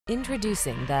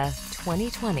Introducing the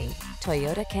 2020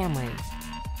 Toyota Camry.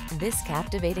 This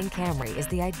captivating Camry is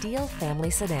the ideal family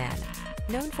sedan.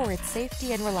 Known for its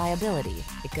safety and reliability,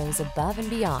 it goes above and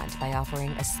beyond by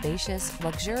offering a spacious,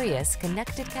 luxurious,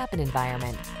 connected cabin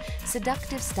environment,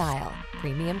 seductive style,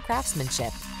 premium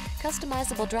craftsmanship,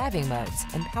 customizable driving modes,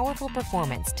 and powerful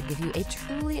performance to give you a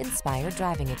truly inspired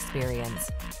driving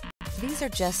experience. These are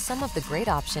just some of the great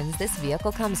options this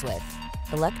vehicle comes with: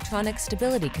 electronic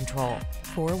stability control,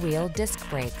 four-wheel disc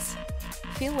brakes.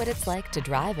 Feel what it's like to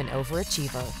drive an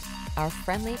overachiever. Our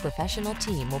friendly professional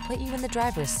team will put you in the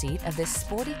driver's seat of this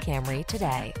sporty Camry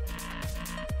today.